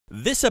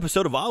This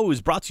episode of AHWU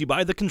is brought to you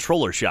by The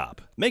Controller Shop.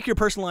 Make your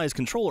personalized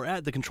controller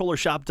at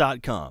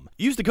thecontrollershop.com.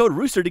 Use the code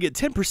Rooster to get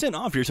 10%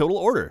 off your total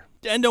order.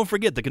 And don't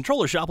forget, The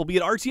Controller Shop will be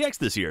at RTX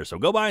this year, so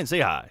go by and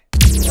say hi.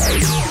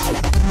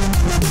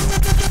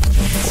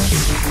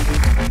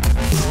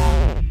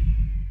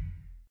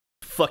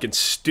 Fucking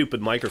stupid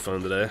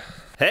microphone today.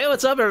 Hey,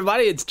 what's up,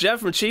 everybody? It's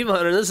Geoff from Achievement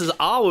Hunter, and this is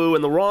AHWU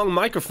and the wrong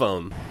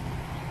microphone.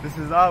 This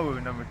is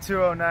AHWU number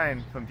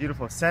 209 from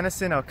beautiful San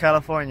Jacinto,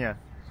 California.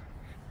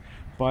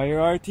 Buy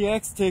your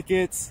RTX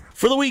tickets.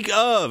 For the week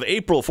of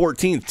April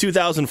 14th,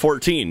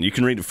 2014, you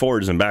can read it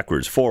forwards and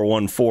backwards,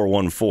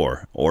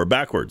 41414, or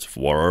backwards,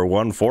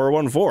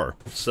 41414.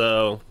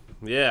 So,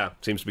 yeah,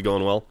 seems to be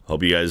going well.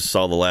 Hope you guys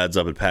saw the lads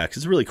up at PAX.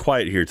 It's really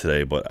quiet here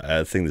today, but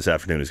I think this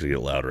afternoon is going to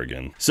get louder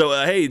again. So,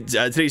 hey,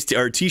 today's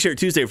our T-shirt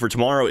Tuesday for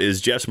tomorrow is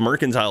Jeff's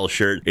Mercantile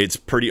shirt. It's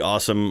pretty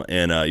awesome,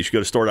 and you should go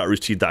to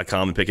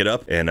store.roosterteeth.com and pick it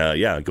up. And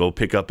yeah, go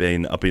pick up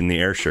an Up in the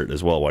Air shirt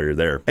as well while you're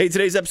there. Hey,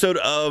 today's episode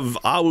of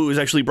AHWU is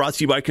actually brought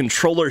to you by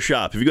Controller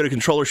Shop. If you go to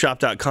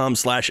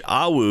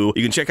controllershop.com/AHWU,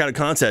 you can check out a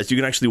contest. You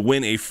can actually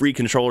win a free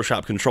Controller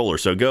Shop controller.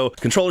 So go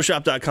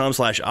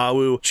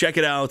controllershop.com/AHWU, check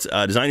it out,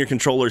 design your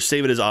controller,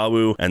 save it as AHWU,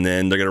 and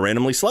then they're going to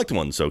randomly select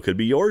one. So it could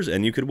be yours,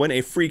 and you could win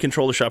a free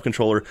Controller Shop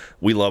controller.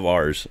 We love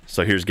ours.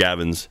 So here's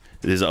Gavin's.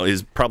 It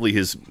is probably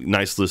his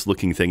nicest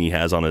looking thing he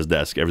has on his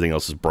desk. Everything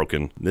else is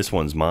broken. This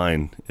one's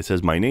mine. It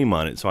says my name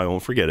on it, so I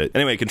won't forget it.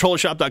 Anyway,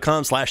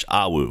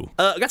 controllershop.com/AHWU.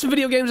 Got some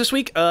video games this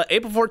week.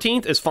 April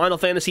 14th is Final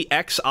Fantasy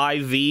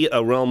XIV,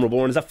 A Realm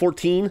Reborn. Is that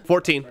 14?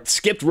 14.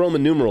 Skipped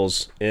Roman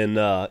numerals in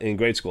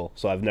grade school,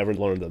 so I've never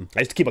learned them. I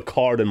used to keep a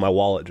card in my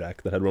wallet,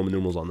 Jack, that had Roman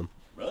numerals on them.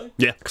 Really?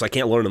 Yeah, because I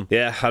can't learn them.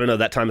 Yeah, I don't know.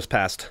 That time has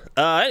passed.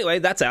 Anyway,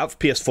 that's out for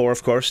PS4,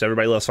 of course.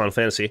 Everybody loves Final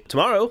Fantasy.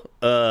 Tomorrow,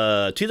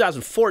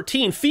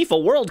 2014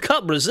 FIFA World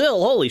Cup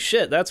Brazil. Holy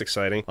shit, that's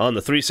exciting. On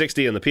the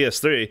 360 and the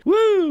PS3.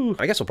 Woo!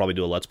 I guess we'll probably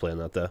do a Let's Play on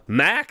that, though.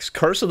 Max,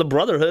 Curse of the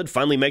Brotherhood,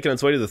 finally making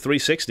its way to the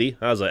 360.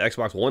 That was an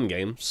Xbox One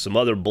game. Some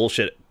other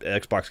bullshit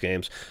Xbox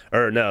games.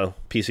 Or, no,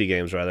 PC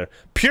games, rather.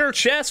 Pure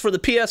Chess for the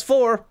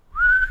PS4.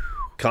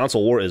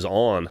 Console war is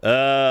on.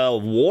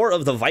 War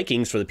of the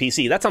Vikings for the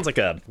PC. That sounds like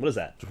a, what is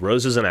that?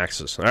 Roses and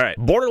Axes. All right.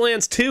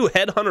 Borderlands 2,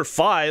 Headhunter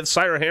 5,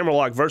 Sire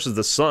Hammerlock versus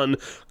the Sun,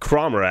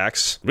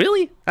 Cromorax.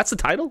 Really? That's the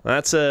title?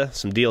 That's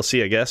some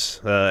DLC, I guess.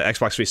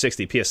 Xbox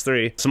 360,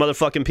 PS3. Some other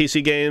fucking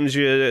PC games.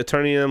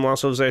 Eternium, Lost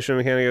Civilization,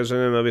 Mechanicus,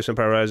 Mobius,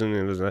 Empire Rising.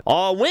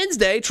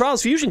 Wednesday,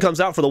 Trials Fusion comes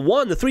out for the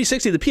One, the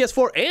 360, the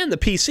PS4, and the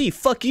PC.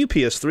 Fuck you,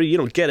 PS3. You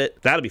don't get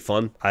it. That'll be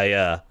fun.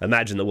 I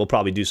imagine that we'll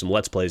probably do some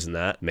Let's Plays in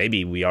that.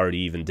 Maybe we already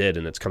even did,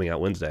 and it's coming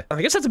out Wednesday.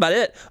 I guess that's about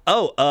it.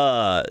 Oh,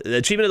 the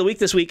achievement of the week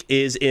this week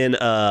is in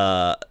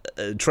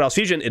Trials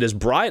Fusion. It is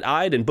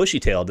Bright-Eyed and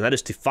Bushy-Tailed, and that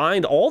is to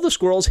find all the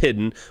squirrels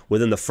hidden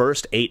within the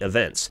first 8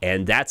 events.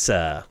 And that's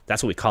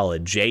what we call a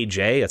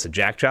JJ. That's a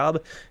Jack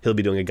job. He'll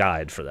be doing a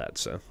guide for that,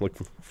 so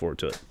looking forward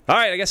to it. All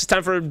right, I guess it's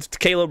time for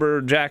Caleb or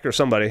Jack or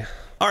somebody.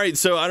 All right,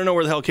 so I don't know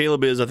where the hell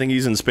Caleb is. I think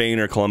he's in Spain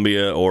or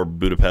Colombia or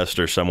Budapest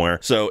or somewhere.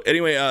 So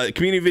anyway,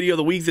 community video of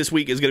the week this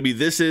week is going to be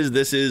This Is.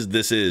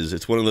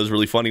 It's one of those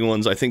really funny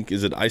ones. I think,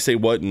 is it I Say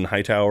What and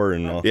Hightower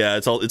and all. Yeah,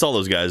 it's all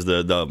those guys,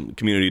 the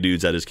community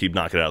dudes that just keep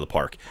knocking it out of the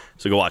park.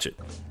 So go watch it.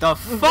 The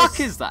fuck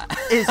is that?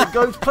 Is a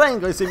goat playing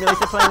Goat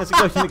Simulator playing as a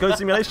goat in a Goat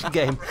Simulation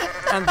game.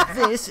 And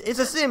this is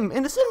a sim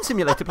in a sim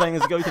simulator playing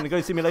as a goat in a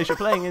Goat Simulation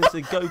playing as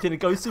a goat in a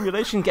Goat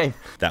Simulation game.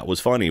 That was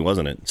funny,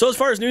 wasn't it? So as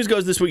far as news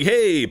goes this week,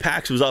 hey,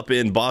 PAX was up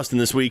in Boston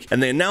this week,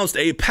 and they announced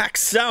a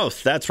PAX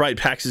South. That's right,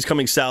 PAX is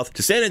coming south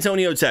to San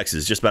Antonio,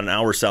 Texas, just about an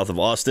hour south of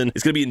Austin.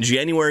 It's going to be in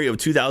January of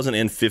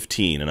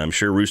 2015, and I'm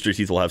sure Rooster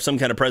Teeth will have some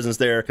kind of presence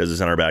there because it's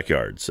in our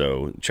backyard.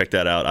 So check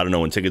that out. I don't know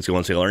when tickets go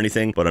on sale or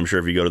anything, but I'm sure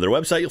if you go to their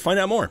website, you'll find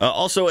out more.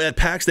 Also at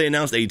PAX, they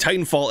announced a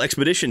Titanfall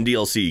Expedition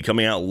DLC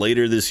coming out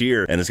later this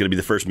year, and it's going to be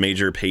the first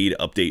major paid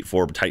update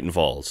for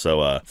Titanfall.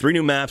 So 3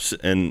 new maps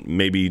and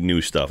maybe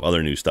new stuff,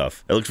 other new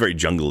stuff. It looks very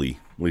jungly.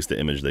 At least the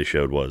image they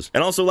showed was.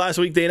 And also last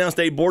week, they announced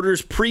a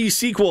Borders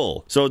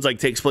pre-sequel. So it's like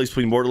takes place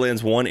between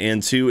Borderlands 1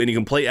 and 2, and you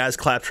can play as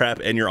Claptrap,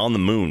 and you're on the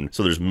moon.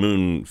 So there's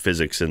moon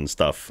physics and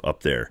stuff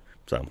up there.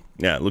 So,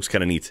 yeah, it looks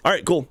kind of neat. All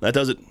right, cool. That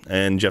does it.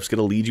 And Jeff's going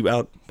to lead you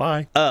out.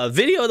 Bye.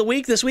 Video of the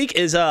week this week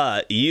is,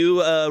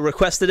 you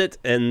requested it,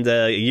 and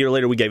a year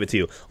later we gave it to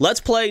you.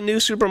 Let's play New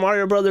Super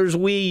Mario Brothers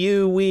Wii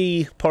U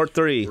Wii Part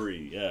 3.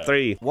 3, yeah.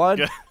 3.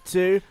 1,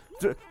 2,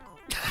 3.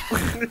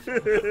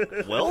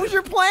 What was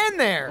your plan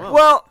there?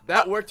 Well,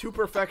 that worked to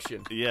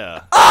perfection.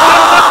 Yeah.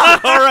 All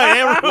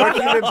right,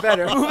 working even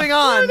better. Moving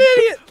on. You're an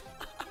idiot.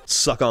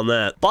 Suck on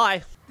that.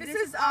 Bye. This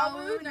is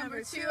AHWU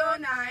number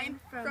 209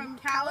 from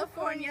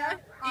California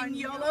in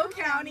Yolo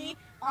County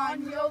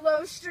on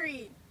Yolo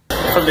Street.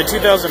 From the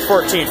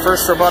 2014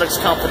 First Robotics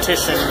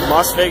Competition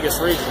Las Vegas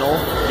Regional,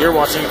 you're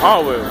watching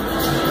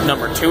AHWU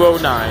number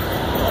 209.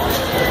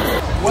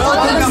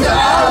 Welcome to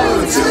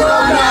AHWU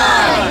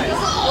 209!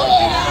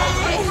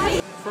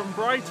 From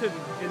Brighton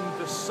in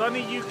the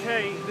sunny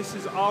UK, this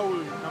is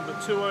AHWU number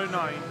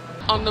 209.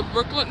 On the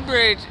Brooklyn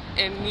Bridge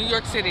in New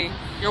York City,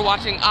 you're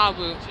watching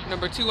AHWU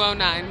number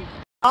 209.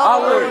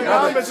 AHWU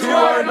number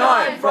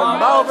 209 from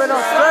Melbourne,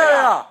 Australia.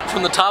 Yeah!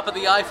 From the top of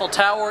the Eiffel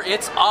Tower,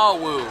 it's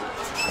AHWU.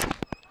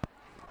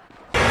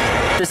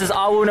 This is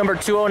AHWU number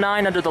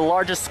 209 under the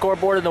largest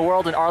scoreboard in the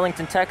world in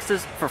Arlington,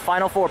 Texas for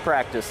Final Four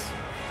practice.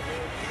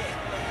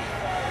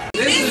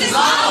 This is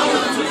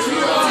AHWU number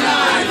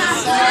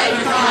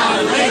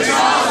 209 Lake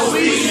Charles,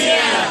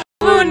 Louisiana.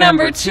 AHWU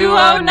number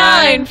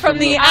 209 from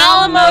the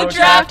Alamo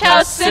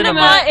Drafthouse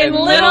Cinema in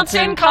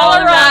Littleton,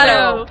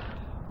 Colorado.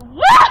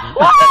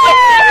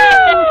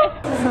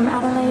 From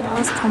Adelaide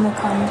Oz Comic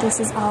Con, this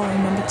is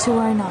AHWU number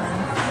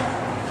 209.